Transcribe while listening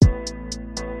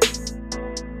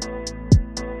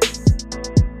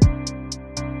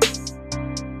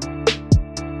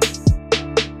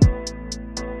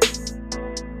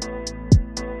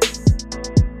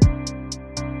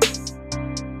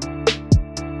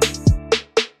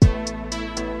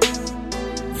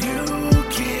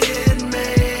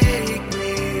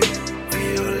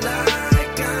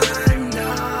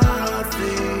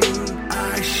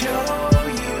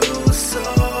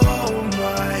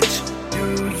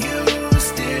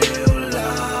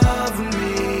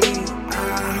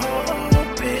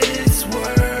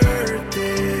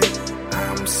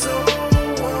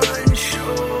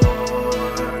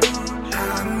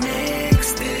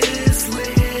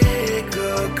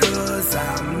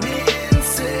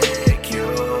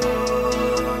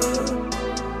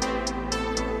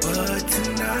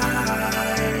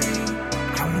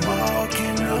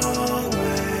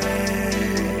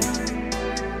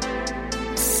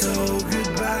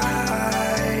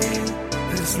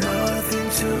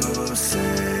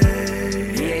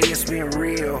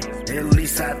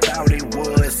I thought it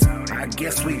was. I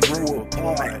guess we grew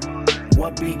apart.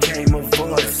 What became of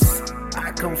us?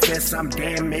 I confess I'm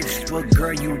damaged, but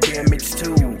girl, you damaged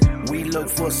too. We look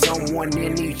for someone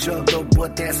in each other,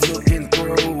 but that's looking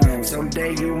through.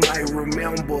 Someday you might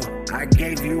remember I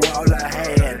gave you all I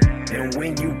had, and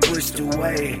when you pushed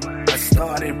away, I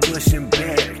started pushing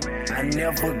back. I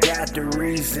never got the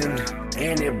reason,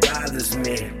 and it bothers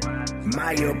me.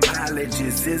 My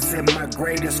apologies isn't my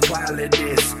greatest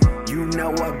qualities. You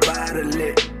know I bottle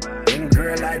it, and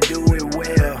girl, I do it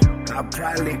well. I'll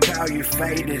probably call you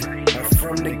faded, or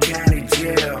from the county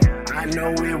jail. I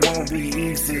know it won't be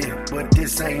easy, but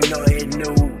this ain't nothing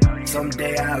new.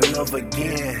 Someday I'll love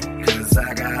again, cause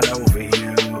I got over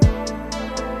you.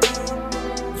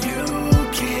 You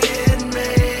can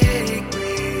make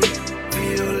me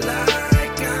feel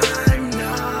like I'm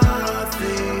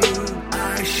nothing.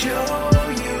 I show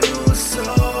you so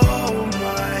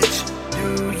much. Do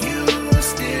you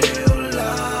still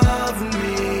love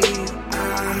me? I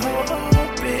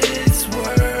hope it's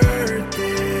worth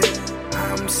it.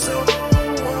 I'm so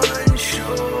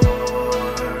unsure.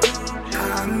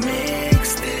 I mix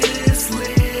this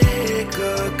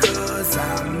liquor cause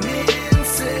I'm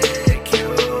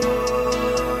insecure.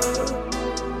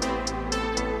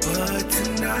 But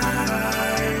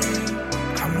tonight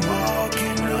I'm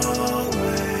walking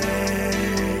away.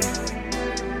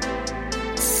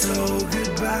 So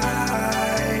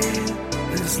goodbye,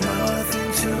 there's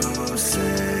nothing to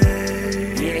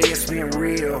say. Yeah, it's been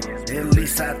real, at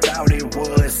least I thought it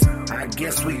was. I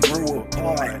guess we grew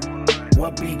apart.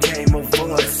 What became of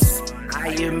us? I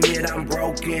admit I'm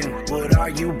broken, but are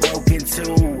you broken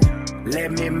too?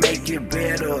 Let me make it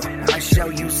better, I'll show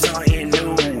you something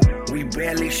new. We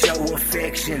barely show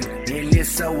affection, and it's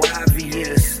so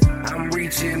obvious. I'm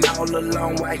reaching all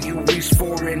along while you reach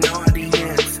for an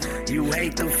audience. You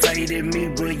hate the fate in me,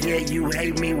 but yet you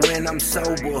hate me when I'm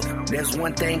sober. There's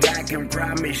one thing I can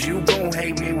promise, you gon'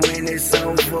 hate me when it's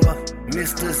over.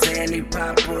 Mr. Zanny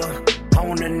Popper,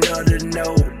 on another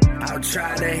note, I'll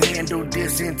try to handle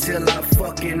this until I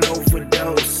fucking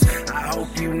overdose. I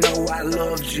hope you know I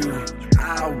loved you,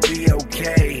 I'll be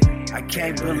okay. I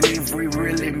can't believe we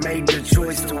really made the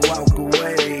choice to walk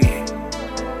away.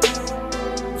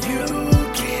 You